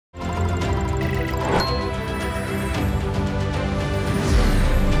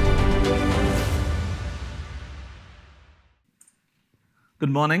Good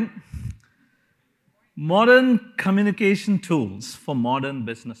morning. Modern communication tools for modern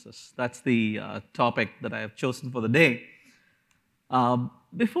businesses. That's the topic that I have chosen for the day.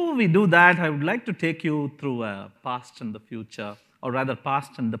 Before we do that, I would like to take you through a past and the future, or rather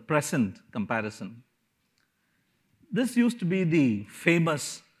past and the present comparison. This used to be the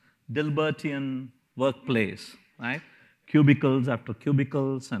famous Dilbertian workplace, right? Cubicles after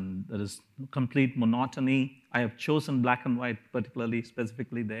cubicles, and there is complete monotony. I have chosen black and white particularly,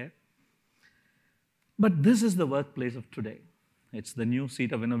 specifically there. But this is the workplace of today. It's the new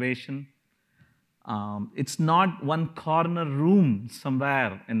seat of innovation. It's not one corner room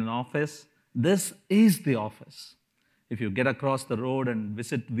somewhere in an office. This is the office. If you get across the road and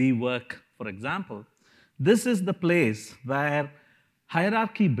visit WeWork, for example, this is the place where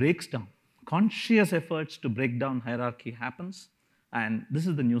hierarchy breaks down. Conscious efforts to break down hierarchy happens, and this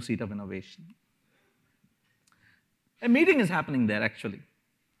is the new seat of innovation. A meeting is happening there, actually.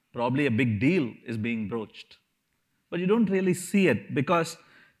 Probably a big deal is being broached. But you don't really see it because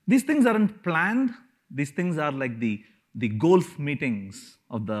these things aren't planned. These things are like the golf meetings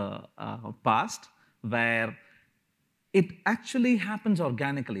of the past, where it actually happens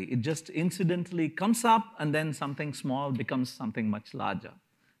organically. It just incidentally comes up, and then something small becomes something much larger.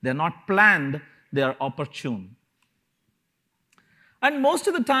 They're not planned, they are opportune. And most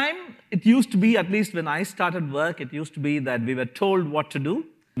of the time, it used to be, at least when I started work, it used to be that we were told what to do.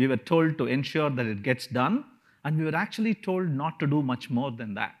 We were told to ensure that it gets done, and we were actually told not to do much more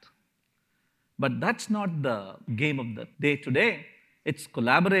than that. But that's not the game of the day today. It's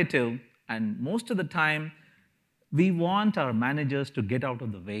collaborative, and most of the time, we want our managers to get out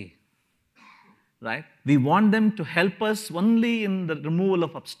of the way, right? We want them to help us only in the removal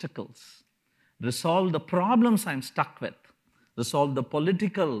of obstacles, resolve the problems I'm stuck with, resolve the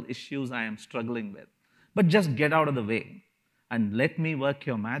political issues I am struggling with, but just get out of the way and let me work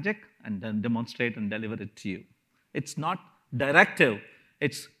your magic and then demonstrate and deliver it to you. It's not directive,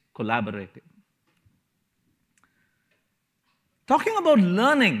 it's collaborative. Talking about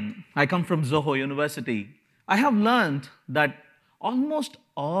learning, I come from Zoho University. I have learned that almost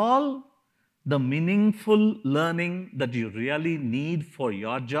all the meaningful learning that you really need for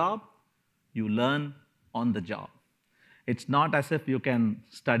your job, you learn on the job. It's not as if you can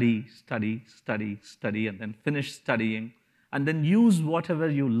study, and then finish studying, and then use whatever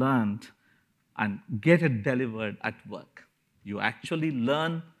you learned and get it delivered at work. You actually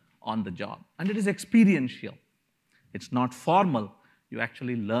learn on the job, and it is experiential. It's not formal. You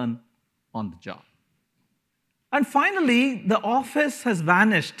actually learn on the job. And finally, the office has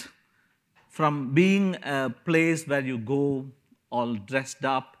vanished from being a place where you go all dressed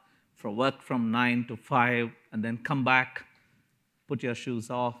up for work from 9 to 5 and then come back, put your shoes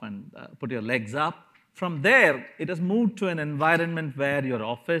off and put your legs up. From there, it has moved to an environment where your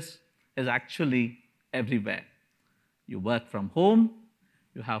office is actually everywhere. You work from home,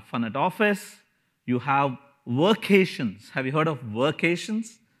 you have fun at office, you have workations. Have you heard of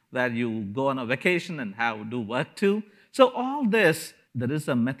workations? Where you go on a vacation and do work too. So all this, there is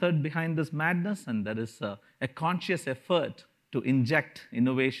a method behind this madness, and there is a conscious effort to inject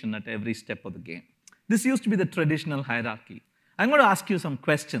innovation at every step of the game. This used to be the traditional hierarchy. I'm going to ask you some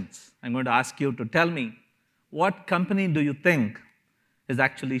questions. I'm going to ask you to tell me, what company do you think is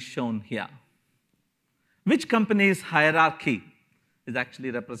actually shown here? Which company's hierarchy is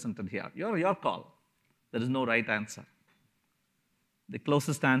actually represented here? Your call. There is no right answer. The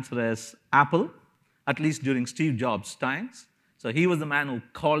closest answer is Apple, at least during Steve Jobs' times. So he was the man who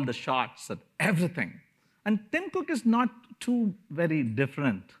called the shots at everything. And Tim Cook is not too very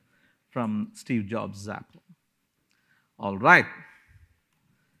different from Steve Jobs' Apple. All right.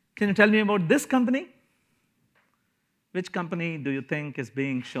 Can you tell me about this company? Which company do you think is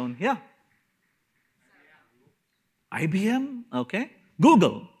being shown here? IBM, okay.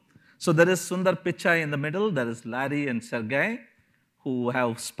 Google. So there is Sundar Pichai in the middle. There is Larry and Sergey, who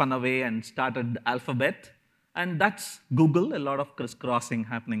have spun away and started Alphabet. And that's Google, a lot of crisscrossing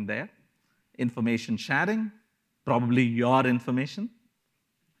happening there. Information sharing, probably your information.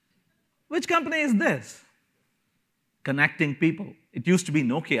 Which company is this? Connecting people. It used to be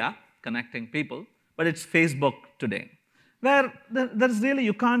Nokia, connecting people, but it's Facebook today, where there's really,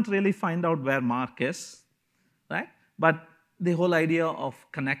 you can't really find out where Mark is, right? But the whole idea of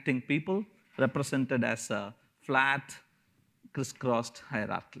connecting people represented as a flat, crisscrossed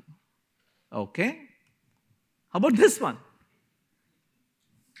hierarchy. Okay? How about this one?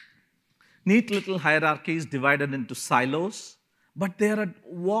 Neat little hierarchies divided into silos, but they are at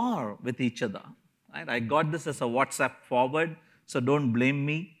war with each other. Right? I got this as a WhatsApp forward, so don't blame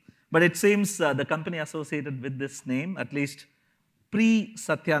me. But it seems the company associated with this name, at least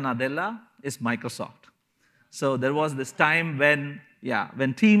pre-Satya Nadella is Microsoft. So there was this time when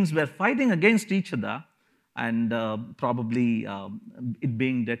teams were fighting against each other and probably it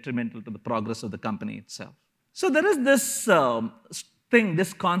being detrimental to the progress of the company itself. So there is this thing,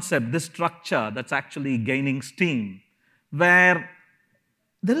 this concept, this structure that's actually gaining steam, where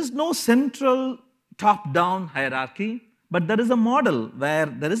there is no central top-down hierarchy, but there is a model where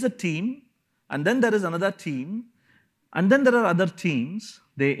there is a team, and then there is another team, and then there are other teams.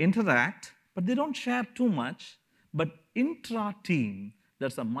 They interact, but they don't share too much. But intra-team,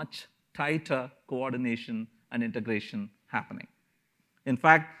 there's a much tighter coordination and integration happening. In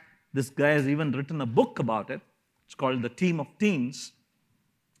fact, this guy has even written a book about it. It's called The Team of Teams.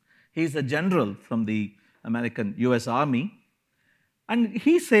 He's a general from the American US Army. And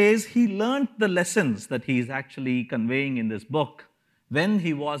he says he learned the lessons that he's actually conveying in this book when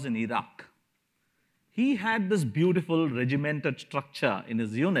he was in Iraq. He had this beautiful regimented structure in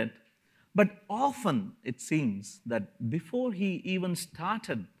his unit, but often it seems that before he even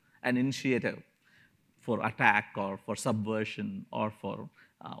started an initiative for attack or for subversion or for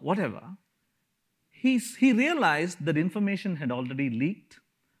whatever, he realized that information had already leaked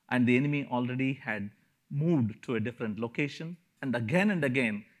and the enemy already had moved to a different location, and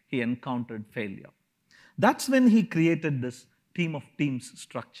again he encountered failure. That's when he created this team of teams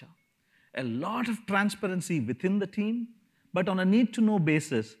structure. A lot of transparency within the team, but on a need-to-know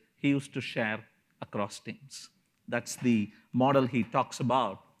basis, he used to share across teams. That's the model he talks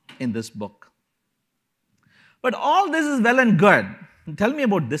about in this book. But all this is well and good. Tell me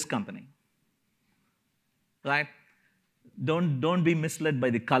about this company, right? Don't be misled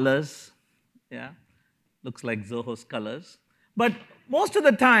by the colors. Yeah, looks like Zoho's colors. But most of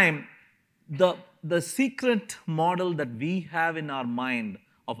the time, the secret model that we have in our mind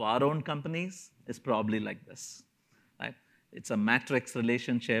of our own companies is probably like this, right? It's a matrix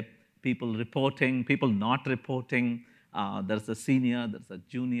relationship, people reporting, people not reporting. There's a senior, there's a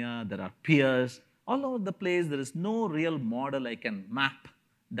junior, there are peers. All over the place, there is no real model I can map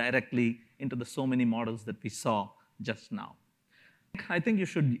directly into the so many models that we saw just now. I think you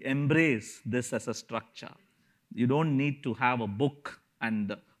should embrace this as a structure. You don't need to have a book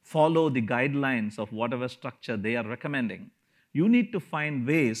and follow the guidelines of whatever structure they are recommending. You need to find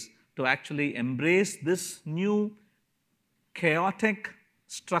ways to actually embrace this new chaotic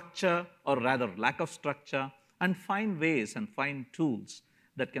structure, or rather lack of structure, and find ways and find tools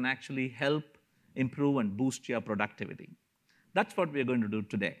that can actually help improve and boost your productivity. That's what we're going to do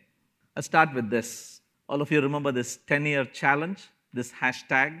today. Let's start with this. All of you remember this 10-year challenge, this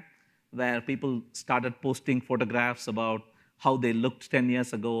hashtag, where people started posting photographs about how they looked 10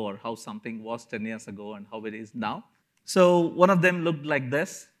 years ago or how something was 10 years ago and how it is now. So one of them looked like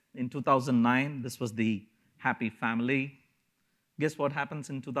this. In 2009, this was the happy family. Guess what happens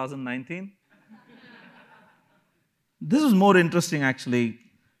in 2019? This is more interesting, actually.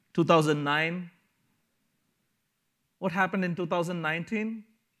 2009. What happened in 2019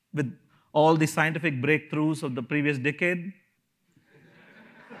 with all the scientific breakthroughs of the previous decade?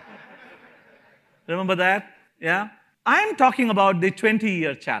 Remember that? Yeah? I'm talking about the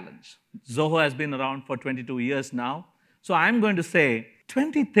 20-year challenge. Zoho has been around for 22 years now. So I'm going to say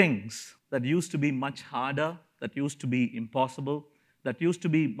 20 things that used to be much harder, that used to be impossible, that used to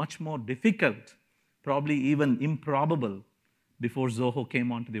be much more difficult, probably even improbable before Zoho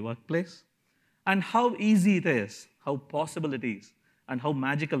came onto the workplace, and how easy it is, how possible it is, and how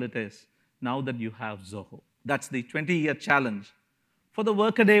magical it is now that you have Zoho. That's the 20-year challenge for the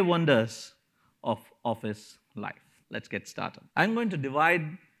workaday wonders of office life. Let's get started. I'm going to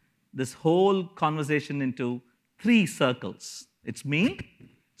divide this whole conversation into 3 circles. It's me,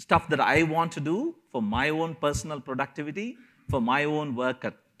 stuff that I want to do for my own personal productivity, for my own work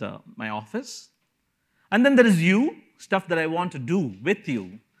at my office. And then there is you, stuff that I want to do with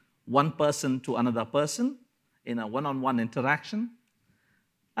you, one person to another person in a one-on-one interaction.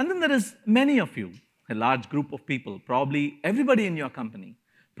 And then there is many of you, a large group of people, probably everybody in your company,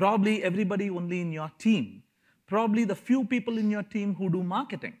 probably everybody only in your team, probably the few people in your team who do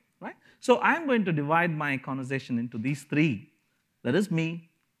marketing, right? So I'm going to divide my conversation into these 3. There is me,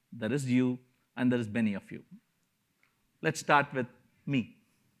 there is you, and there is many of you. Let's start with me.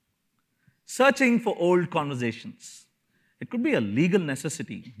 Searching for old conversations. It could be a legal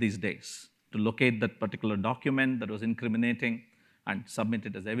necessity these days to locate that particular document that was incriminating and submit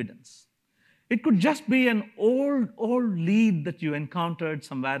it as evidence. It could just be an old lead that you encountered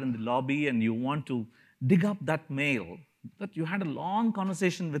somewhere in the lobby and you want to dig up that mail, that you had a long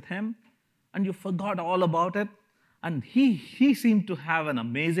conversation with him and you forgot all about it. And he seemed to have an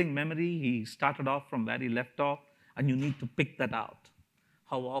amazing memory. He started off from where he left off and you need to pick that out.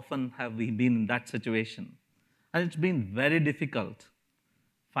 How often have we been in that situation? And it's been very difficult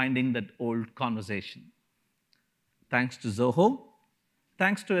finding that old conversation. Thanks to Zoho,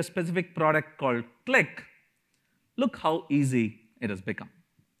 thanks to a specific product called Click, look how easy it has become.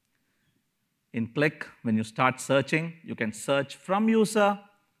 In Click, when you start searching, you can search from user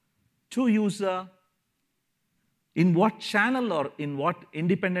to user, in what channel or in what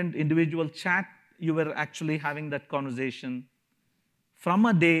independent individual chat you were actually having that conversation, from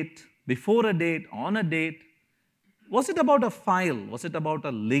a date, before a date, on a date. Was it about a file? Was it about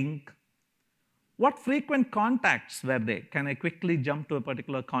a link? What frequent contacts were they? Can I quickly jump to a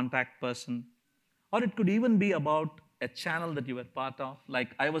particular contact person? Or it could even be about a channel that you were part of, like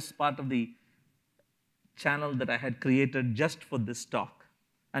I was part of the channel that I had created just for this talk.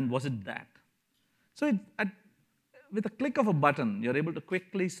 And was it that? So with a click of a button, you're able to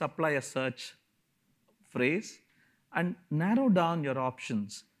quickly supply a search phrase and narrow down your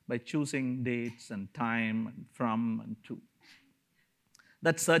options by choosing dates and time and from and to.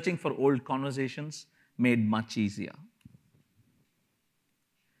 That searching for old conversations made much easier.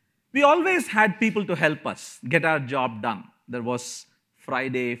 We always had people to help us get our job done. There was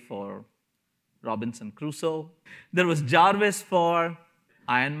Friday for Robinson Crusoe. There was Jarvis for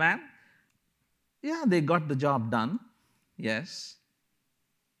Iron Man. Yeah, they got the job done, yes.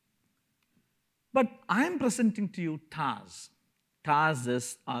 But I am presenting to you Taz. Taz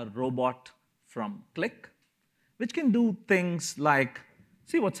is a robot from Click, which can do things like,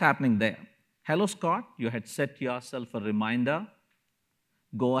 see what's happening there. Hello, Scott, you had set yourself a reminder.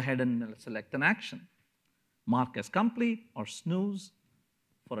 Go ahead and select an action. Mark as complete or snooze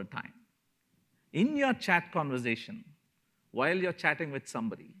for a time. In your chat conversation, while you're chatting with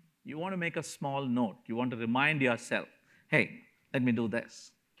somebody, you want to make a small note. You want to remind yourself, hey, let me do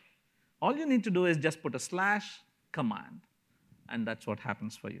this. All you need to do is just put a / command, and that's what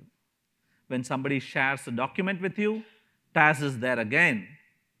happens for you. When somebody shares a document with you, Taz is there again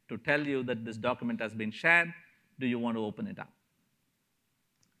to tell you that this document has been shared. Do you want to open it up?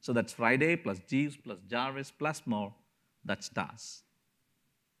 So that's Friday plus Jeeves plus Jarvis plus more. That's Taz.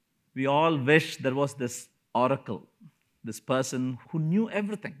 We all wish there was this oracle, this person who knew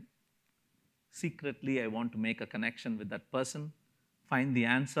everything. Secretly, I want to make a connection with that person, find the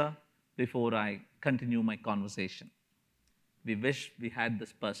answer before I continue my conversation. We wish we had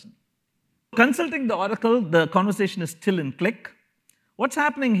this person. Consulting the oracle, the conversation is still in Click. What's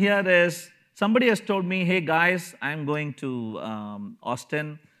happening here is somebody has told me, hey guys, I'm going to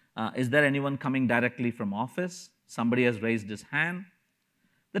Austin. Is there anyone coming directly from office? Somebody has raised his hand.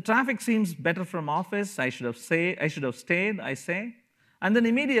 The traffic seems better from office. I should have stayed, I say. And then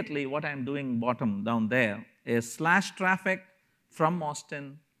immediately what I'm doing bottom down there is /traffic from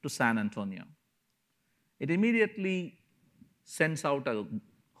Austin to San Antonio. It immediately sends out a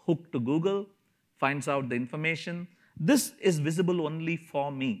hook to Google, finds out the information. This is visible only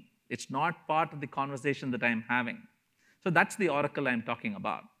for me. It's not part of the conversation that I'm having. So that's the oracle I'm talking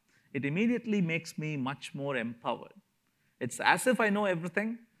about. It immediately makes me much more empowered. It's as if I know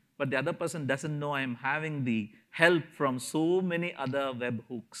everything, but the other person doesn't know I'm having the help from so many other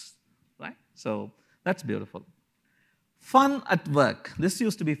webhooks, right? So that's beautiful. Fun at work. This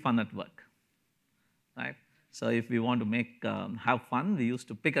used to be fun at work, right? So if we want to have fun, we used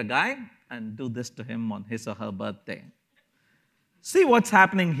to pick a guy and do this to him on his or her birthday. See what's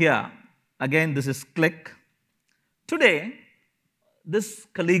happening here. Again, this is Click. Today, this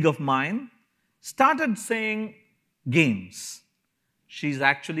colleague of mine started saying games. She's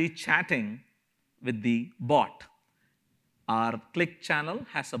actually chatting with the bot. Our Click channel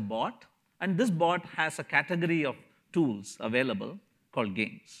has a bot, and this bot has a category of tools available called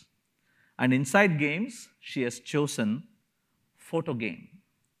games. And inside games, she has chosen photo game.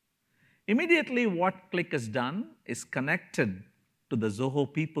 Immediately, what Click has done is connected to the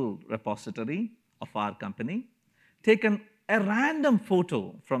Zoho people repository of our company, taken a random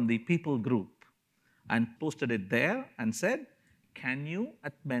photo from the people group and posted it there and said, can you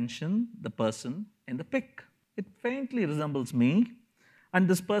mention the person in the pic? It faintly resembles me, and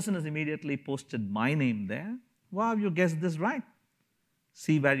this person has immediately posted my name there. Wow, you guessed this right.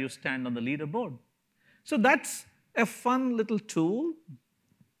 See where you stand on the leaderboard. So that's a fun little tool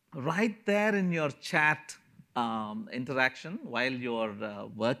right there in your chat interaction while you're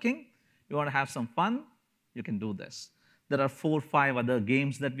working. You want to have some fun, you can do this. There are 4 or 5 other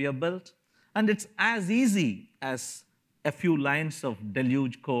games that we have built, and it's as easy as a few lines of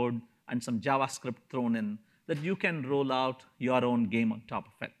deluge code and some JavaScript thrown in that you can roll out your own game on top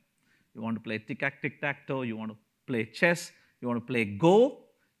of it. You want to play tic-tac-toe, you want to play chess, you want to play Go,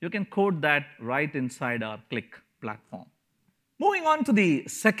 you can code that right inside our Click platform. Moving on to the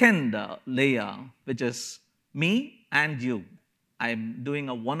second layer, which is me and you. I'm doing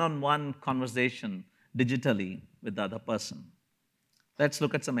a one-on-one conversation digitally with the other person. Let's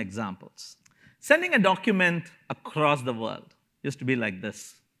look at some examples. Sending a document across the world used to be like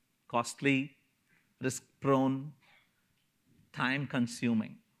this: costly, risk-prone,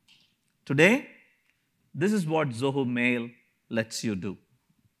 time-consuming. Today, this is what Zoho Mail lets you do.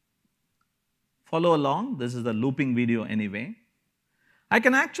 Follow along. This is a looping video anyway. I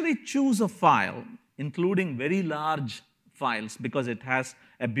can actually choose a file, including very large files, because it has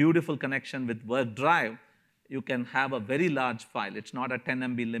a beautiful connection with Work Drive. You can have a very large file. It's not a 10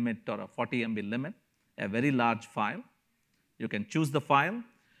 MB limit or a 40 MB limit, a very large file. You can choose the file.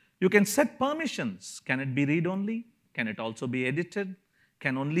 You can set permissions. Can it be read-only? Can it also be edited?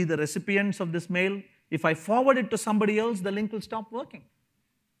 Can only the recipients of this mail, if I forward it to somebody else, the link will stop working?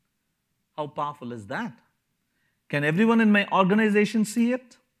 How powerful is that? Can everyone in my organization see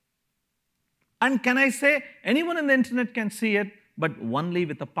it? And can I say anyone in the internet can see it, but only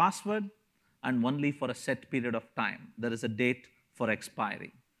with a password and only for a set period of time? There is a date for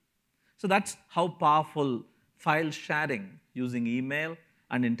expiry. So that's how powerful file sharing using email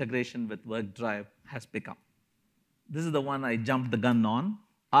and integration with Work Drive has become. This is the one I jumped the gun on,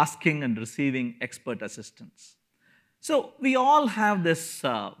 asking and receiving expert assistance. So we all have this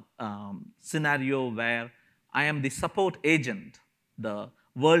scenario where I am the support agent, the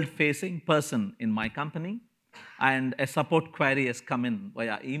world-facing person in my company, and a support query has come in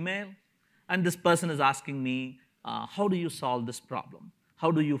via email, and this person is asking me, how do you solve this problem?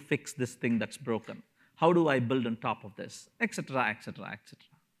 How do you fix this thing that's broken? How do I build on top of this? Etc., etc., etc.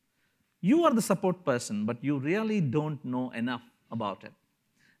 You are the support person, but you really don't know enough about it.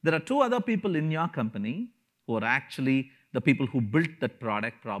 There are two other people in your company who are actually the people who built that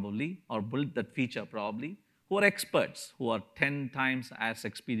product probably, or built that feature probably, who are experts, who are 10 times as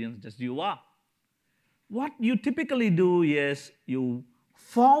experienced as you are. What you typically do is you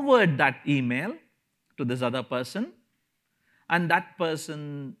forward that email to this other person, and that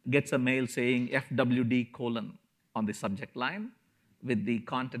person gets a mail saying FWD : on the subject line with the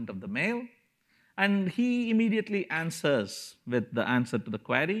content of the mail, and he immediately answers with the answer to the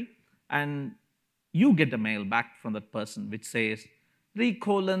query, and you get a mail back from that person which says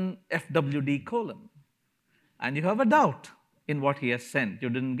FWD : and you have a doubt in what he has sent. You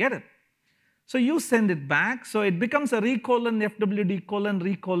didn't get it. So you send it back, so it becomes a FWD :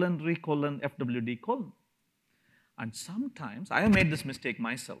 FWD : And sometimes, I have made this mistake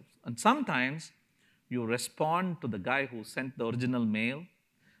myself, and sometimes you respond to the guy who sent the original mail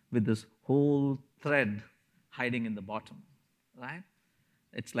with this whole thread hiding in the bottom, right?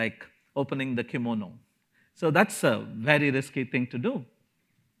 It's like opening the kimono. So that's a very risky thing to do.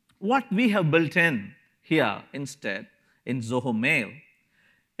 What we have built in here instead in Zoho Mail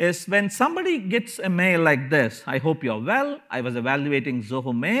is when somebody gets a mail like this: I hope you're well, I was evaluating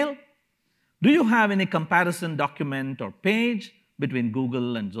Zoho Mail. Do you have any comparison document or page between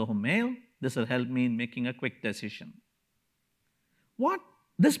Google and Zoho Mail? This will help me in making a quick decision. What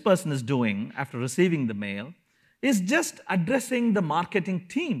this person is doing after receiving the mail is just addressing the marketing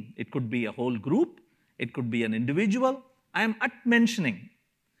team. It could be a whole group, it could be an individual. I am mentioning,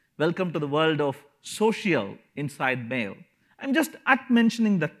 welcome to the world of social inside mail. I'm just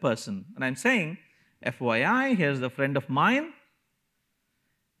mentioning that person, and I'm saying, FYI, here's a friend of mine,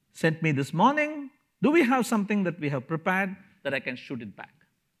 sent me this morning. Do we have something that we have prepared that I can shoot it back?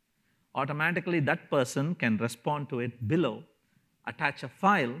 Automatically, that person can respond to it below, attach a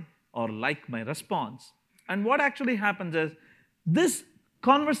file, or like my response. And what actually happens is this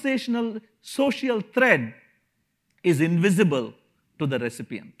conversational social thread is invisible to the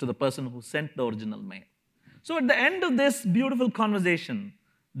recipient, to the person who sent the original mail. So at the end of this beautiful conversation,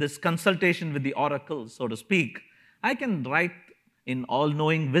 this consultation with the oracle, so to speak, I can write in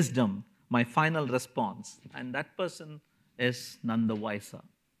all-knowing wisdom my final response, and that person is none the wiser.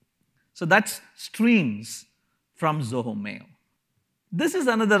 So that's streams from Zoho Mail. This is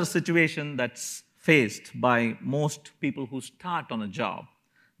another situation that's faced by most people who start on a job.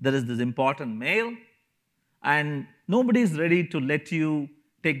 There is this important mail, and nobody is ready to let you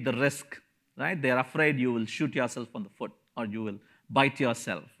take the risk, right? They're afraid you will shoot yourself on the foot or you will bite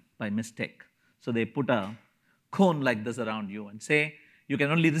yourself by mistake. So they put a cone like this around you and say, you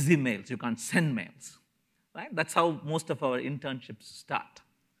can only receive mails, you can't send mails, right? That's how most of our internships start.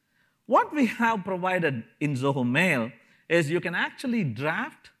 What we have provided in Zoho Mail is you can actually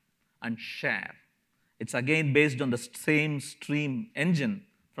draft and share. It's again based on the same stream engine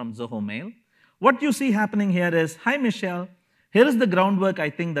from Zoho Mail. What you see happening here is, hi Michelle, here is the groundwork I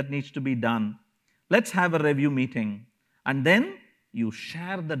think that needs to be done. let's have a review meeting. And then you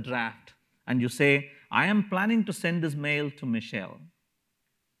share the draft and you say, I am planning to send this mail to Michelle.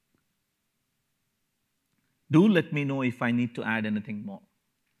 Do let me know if I need to add anything more.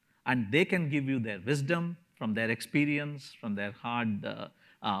 And they can give you their wisdom from their experience, from their hard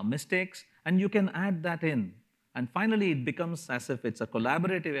mistakes, and you can add that in. And finally, it becomes as if it's a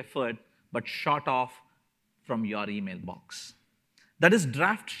collaborative effort, but shot off from your email box. That is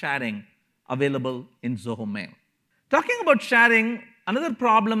draft sharing available in Zoho Mail. Talking about sharing, another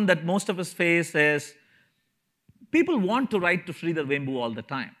problem that most of us face is people want to write to Sridhar Vembu all the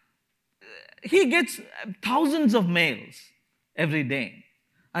time. He gets thousands of mails every day.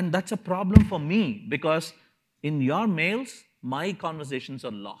 And that's a problem for me because in your mails, my conversations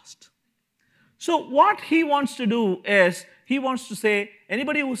are lost. So what he wants to do is, he wants to say,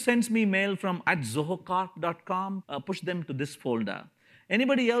 anybody who sends me mail from @zohocorp.com, push them to this folder.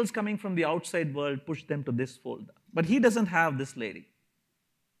 Anybody else coming from the outside world, push them to this folder. But he doesn't have this lady.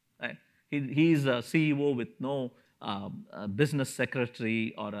 Right? He's a CEO with no business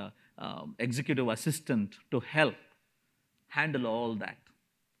secretary or a executive assistant to help handle all that.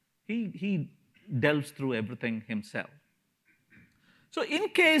 He delves through everything himself. So in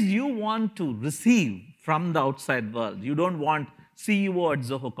case you want to receive from the outside world, you don't want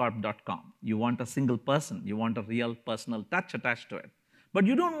CEO@zohocorp.com. You want a single person. You want a real personal touch attached to it. But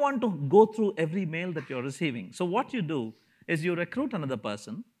you don't want to go through every mail that you're receiving. So what you do is you recruit another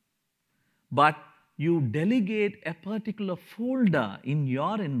person, but you delegate a particular folder in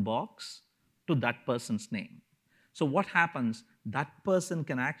your inbox to that person's name. So what happens, that person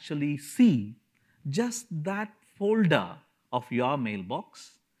can actually see just that folder of your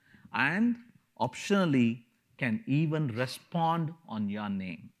mailbox and optionally can even respond on your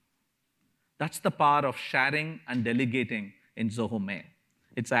name. That's the power of sharing and delegating in Zoho Mail.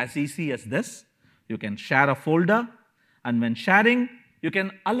 It's as easy as this. You can share a folder, and when sharing, you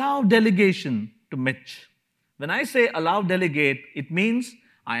can allow delegation to Mitch. When I say allow delegate, it means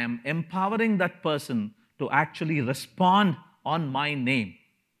I am empowering that person to actually respond on my name.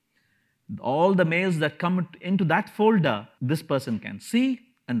 All the mails that come into that folder, this person can see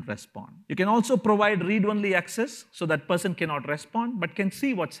and respond. You can also provide read-only access, so that person cannot respond but can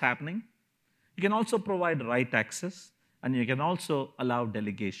see what's happening. You can also provide write access, and you can also allow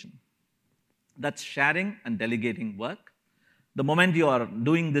delegation. That's sharing and delegating work. The moment you are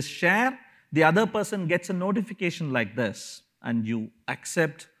doing this share, the other person gets a notification like this, and you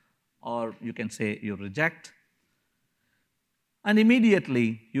accept, or you can say you reject. And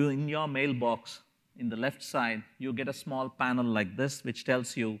immediately, in your mailbox, in the left side, you get a small panel like this, which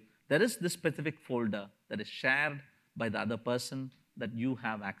tells you there is this specific folder that is shared by the other person that you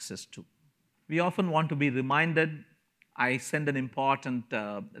have access to. We often want to be reminded. I send an important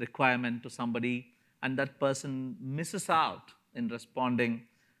requirement to somebody, and that person misses out in responding,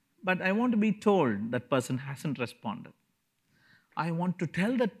 but I want to be told that person hasn't responded. I want to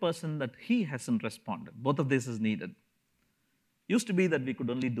tell that person that he hasn't responded. Both of this is needed. Used to be that we could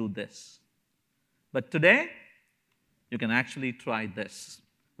only do this. But today, you can actually try this.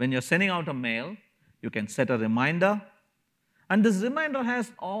 When you're sending out a mail, you can set a reminder. And this reminder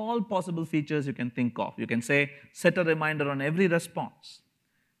has all possible features you can think of. You can say, set a reminder on every response.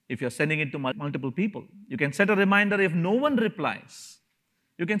 If you're sending it to multiple people, you can set a reminder if no one replies.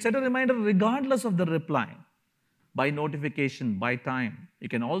 You can set a reminder regardless of the reply, by notification, by time. You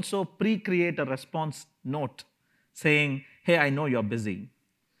can also pre-create a response note saying, hey, I know you're busy,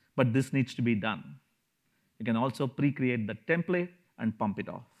 but this needs to be done. You can also pre-create the template and pump it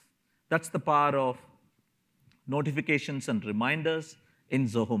off. That's the power of notifications and reminders in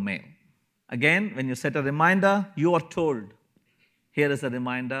Zoho Mail. Again, when you set a reminder, you are told, here is a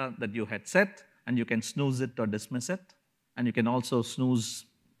reminder that you had set, and you can snooze it or dismiss it. And you can also snooze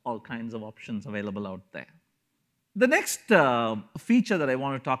all kinds of options available out there. The next feature that I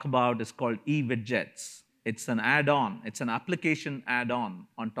want to talk about is called e-widgets. It's an add-on. It's an application add-on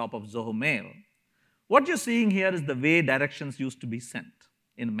on top of Zoho Mail. What you're seeing here is the way directions used to be sent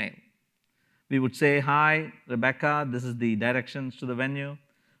in mail. We would say, hi, Rebecca, this is the directions to the venue.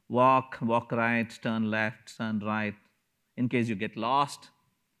 Walk right, turn left, turn right. In case you get lost,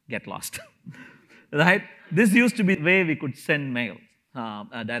 right? This used to be the way we could send mail,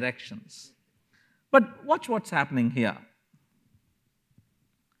 directions. But watch what's happening here.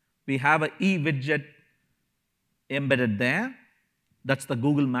 We have an e-widget embedded there. That's the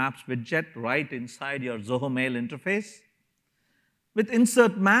Google Maps widget right inside your Zoho Mail interface. With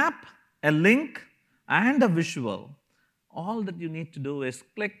insert map, a link, and a visual, all that you need to do is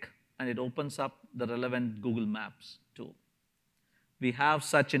click, and it opens up the relevant Google Maps tool. We have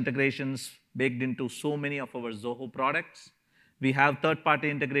such integrations baked into so many of our Zoho products. We have third-party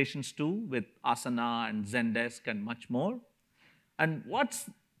integrations too with Asana and Zendesk and much more. And what's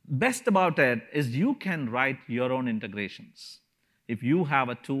best about it is you can write your own integrations. If you have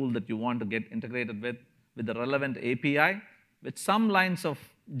a tool that you want to get integrated with the relevant API, with some lines of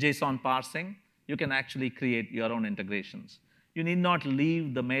JSON parsing, you can actually create your own integrations. You need not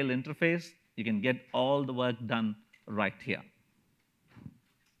leave the mail interface. You can get all the work done right here.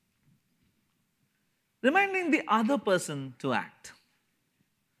 Reminding the other person to act.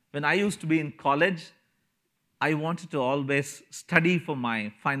 When I used to be in college, I wanted to always study for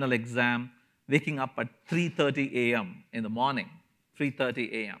my final exam, waking up at 3:30 a.m. in the morning,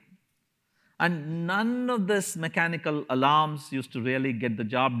 3:30 a.m. And none of this mechanical alarms used to really get the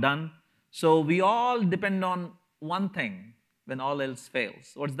job done. So we all depend on one thing when all else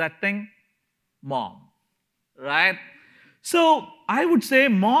fails. What's that thing? Mom, right? So I would say,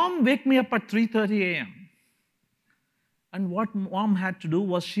 Mom, wake me up at 3:30 a.m. And what Mom had to do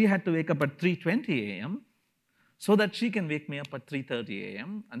was she had to wake up at 3:20 a.m. so that she can wake me up at 3:30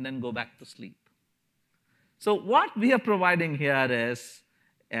 a.m. and then go back to sleep. So what we are providing here is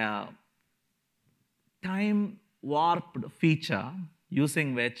a time-warped feature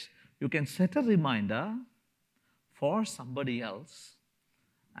using which you can set a reminder for somebody else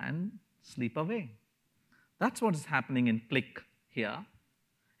and sleep away. That's what is happening in Click here.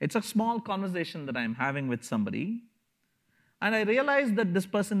 It's a small conversation that I'm having with somebody, and I realize that this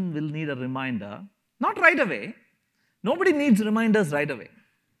person will need a reminder, not right away. Nobody needs reminders right away.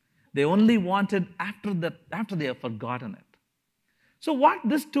 They only want it after they have forgotten it. So what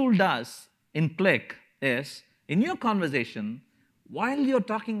this tool does in Click is, in your conversation, while you're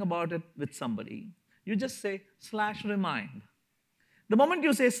talking about it with somebody, you just say /remind. The moment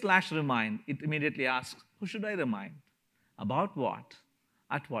you say /remind, it immediately asks, who should I remind? About what?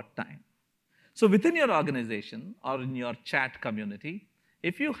 At what time? So within your organization or in your chat community,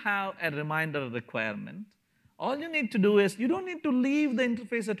 if you have a reminder requirement, all you need to do is, you don't need to leave the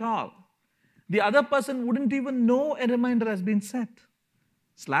interface at all. The other person wouldn't even know a reminder has been set.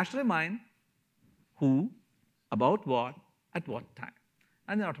 /remind, who, about what, at what time.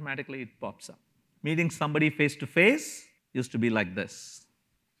 And then automatically it pops up. Meeting somebody face-to-face used to be like this,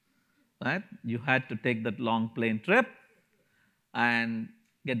 right? You had to take that long plane trip and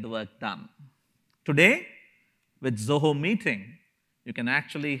get the work done. Today, with Zoho Meeting, you can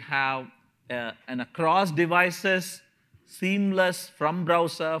actually have an across devices, seamless from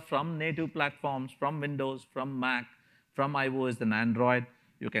browser, from native platforms, from Windows, from Mac, from iOS and Android.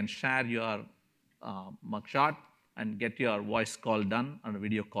 You can share your mugshot and get your voice call done or a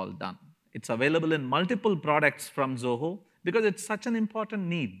video call done. It's available in multiple products from Zoho because it's such an important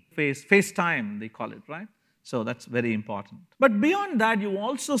need. FaceTime, they call it, right? So that's very important. But beyond that, you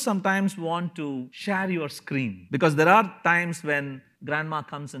also sometimes want to share your screen, because there are times when grandma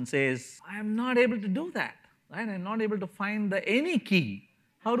comes and says, I am not able to do that, right? I'm not able to find the any key.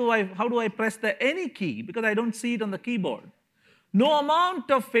 How do I press the any key? Because I don't see it on the keyboard. No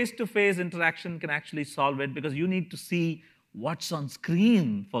amount of face-to-face interaction can actually solve it, because you need to see what's on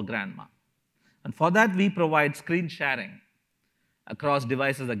screen for grandma. And for that, we provide screen sharing across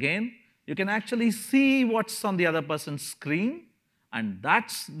devices again. You can actually see what's on the other person's screen, and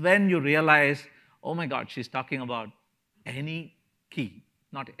that's when you realize, oh my God, she's talking about any key,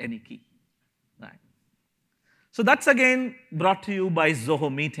 not any key, right? So that's again brought to you by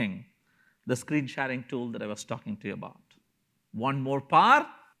Zoho Meeting, the screen sharing tool that I was talking to you about. One more power,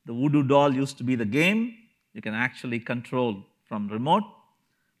 the voodoo doll used to be the game. You can actually control from remote.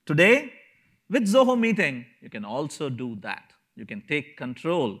 Today, with Zoho Meeting, you can also do that. You can take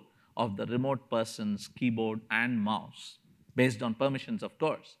control of the remote person's keyboard and mouse, based on permissions, of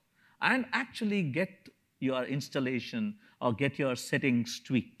course, and actually get your installation or get your settings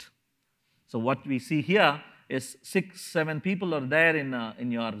tweaked. So what we see here is 6, 7 people are there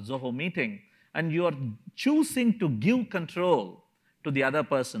in your Zoho Meeting, and you are choosing to give control to the other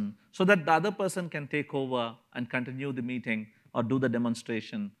person so that the other person can take over and continue the meeting or do the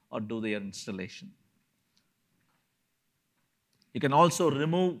demonstration or do their installation. You can also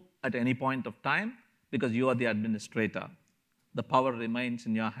remove at any point of time because you are the administrator. The power remains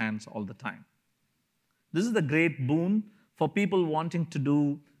in your hands all the time. This is the great boon for people wanting to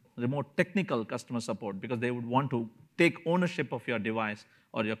do remote technical customer support, because they would want to take ownership of your device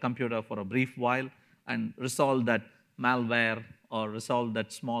or your computer for a brief while and resolve that malware or resolve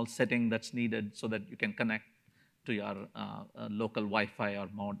that small setting that's needed so that you can connect to your local Wi-Fi or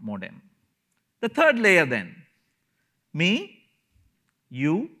modem. The third layer then, me,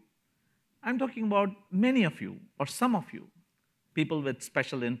 you, I'm talking about many of you or some of you. people with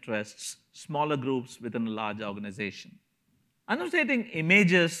special interests, smaller groups within a large organization. Annotating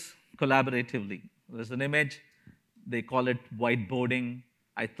images collaboratively. There's an image, they call it whiteboarding.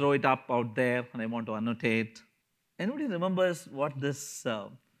 I throw it up out there and I want to annotate. Anybody remembers what this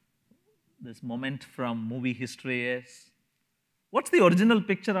moment from movie history is? What's the original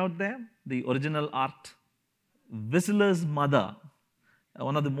picture out there? The original art? Whistler's Mother,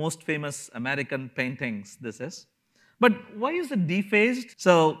 one of the most famous American paintings this is. But why is it defaced?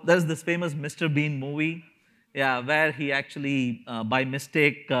 So there's this famous Mr. Bean movie, where he actually, by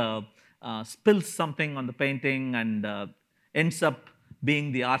mistake, spills something on the painting and ends up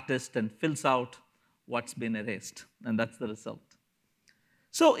being the artist and fills out what's been erased, and that's the result.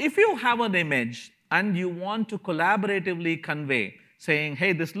 So if you have an image and you want to collaboratively convey, saying,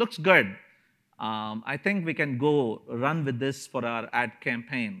 hey, this looks good, I think we can go run with this for our ad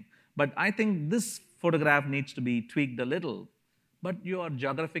campaign, but I think this photograph needs to be tweaked a little, but you are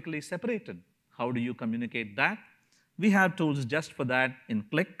geographically separated. How do you communicate that? We have tools just for that in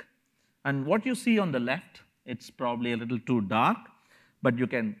Click. And what you see on the left, it's probably a little too dark, but you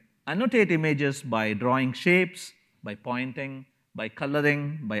can annotate images by drawing shapes, by pointing, by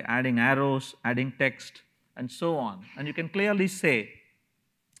coloring, by adding arrows, adding text, and so on. And you can clearly say,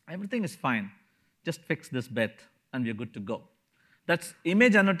 everything is fine, just fix this bit, and we're good to go. That's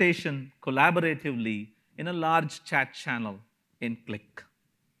image annotation collaboratively in a large chat channel in Click.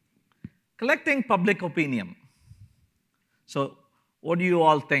 Collecting public opinion. So what do you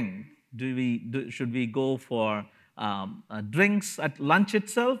all think? Should we go for drinks at lunch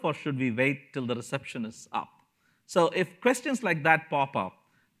itself, or should we wait till the reception is up? So if questions like that pop up,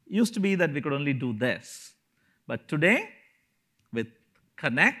 used to be that we could only do this. But today, with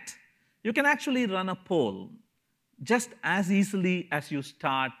Connect, you can actually run a poll just as easily as you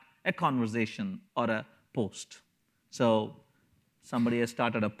start a conversation or a post. So somebody has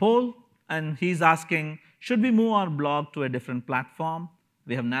started a poll, and he's asking, should we move our blog to a different platform?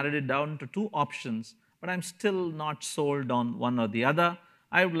 We have narrowed it down to 2 options, but I'm still not sold on one or the other.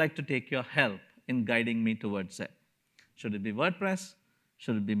 I would like to take your help in guiding me towards it. Should it be WordPress?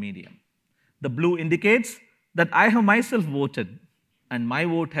 Should it be Medium? The blue indicates that I have myself voted, and my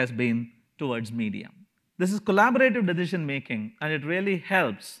vote has been towards Medium. This is collaborative decision making, and it really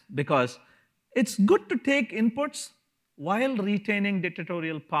helps because it's good to take inputs while retaining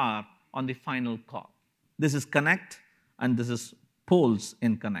dictatorial power on the final call. This is Connect, and this is polls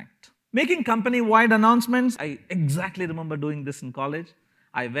in Connect. Making company-wide announcements, I exactly remember doing this in college.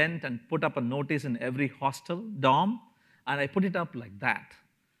 I went and put up a notice in every hostel, dorm, and I put it up like that.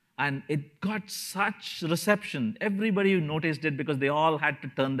 And it got such reception. Everybody noticed it because they all had to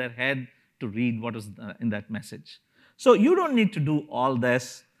turn their head to read what was in that message. So you don't need to do all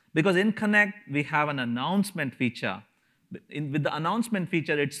this because in Connect, we have an announcement feature. With the announcement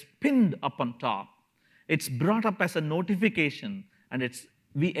feature, it's pinned up on top. It's brought up as a notification, and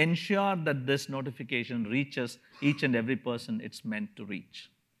we ensure that this notification reaches each and every person it's meant to reach.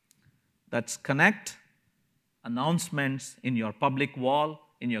 That's Connect, announcements in your public wall,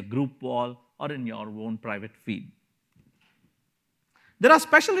 in your group wall, or in your own private feed. There are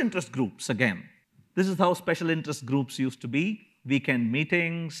special interest groups again. This is how special interest groups used to be. Weekend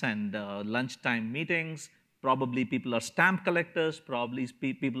meetings and lunchtime meetings. Probably people are stamp collectors, probably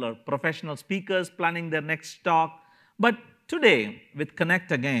people are professional speakers planning their next talk. But today, with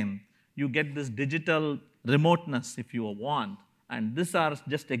Connect again, you get this digital remoteness if you want. And these are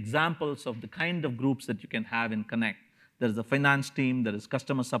just examples of the kind of groups that you can have in Connect. There is a finance team, there is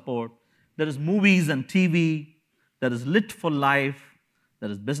customer support, there is movies and TV, there is Lit for Life, there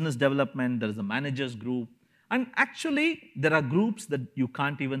is business development, there is a managers group. And actually, there are groups that you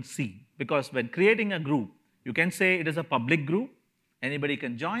can't even see. Because when creating a group, you can say it is a public group, anybody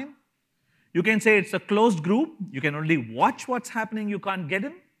can join. You can say it's a closed group, you can only watch what's happening, you can't get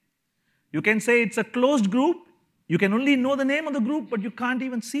in. You can say it's a closed group, you can only know the name of the group, but you can't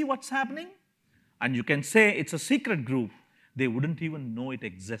even see what's happening. And you can say it's a secret group, they wouldn't even know it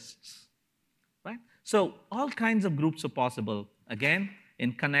exists. Right? So all kinds of groups are possible, again,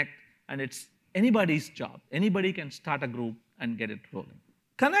 in Connect, and it's anybody's job. Anybody can start a group and get it rolling.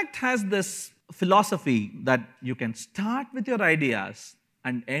 Connect has this philosophy that you can start with your ideas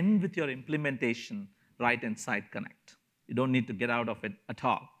and end with your implementation right inside Connect. You don't need to get out of it at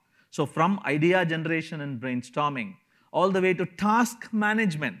all. So from idea generation and brainstorming, all the way to task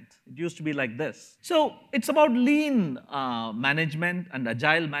management, it used to be like this. So it's about lean management and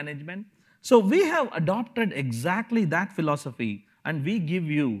agile management. So we have adopted exactly that philosophy, and we give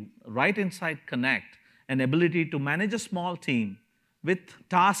you, right inside Connect, an ability to manage a small team with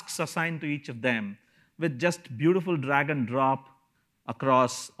tasks assigned to each of them with just beautiful drag and drop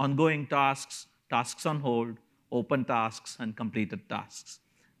across ongoing tasks, tasks on hold, open tasks, and completed tasks.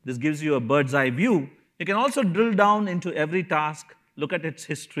 This gives you a bird's eye view. You can also drill down into every task, look at its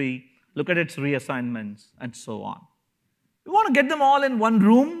history, look at its reassignments, and so on. You want to get them all in one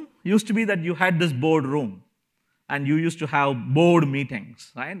room. Used to be that you had this board room, and you used to have board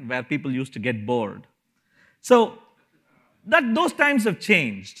meetings, right, where people used to get bored. So those times have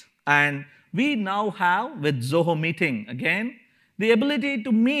changed, and we now have, with Zoho Meeting, again, the ability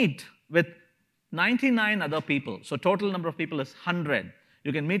to meet with 99 other people. So total number of people is 100.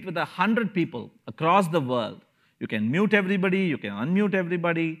 You can meet with 100 people across the world. You can mute everybody, you can unmute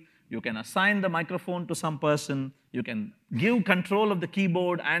everybody, you can assign the microphone to some person, you can give control of the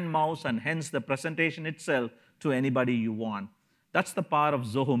keyboard and mouse and hence the presentation itself to anybody you want. That's the power of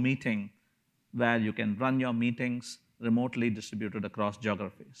Zoho Meeting, where you can run your meetings remotely distributed across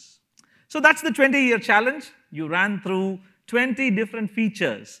geographies. So that's the 20-year challenge. You ran through 20 different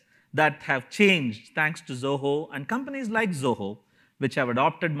features that have changed thanks to Zoho and companies like Zoho, which have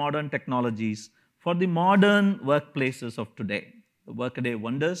adopted modern technologies for the modern workplaces of today, the workaday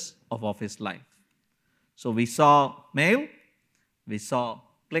wonders of office life. So we saw mail, we saw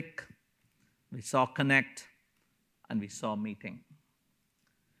click, we saw connect, and we saw meeting.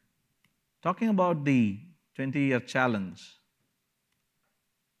 Talking about the 20-year challenge.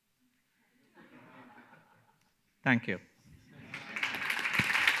 Thank you.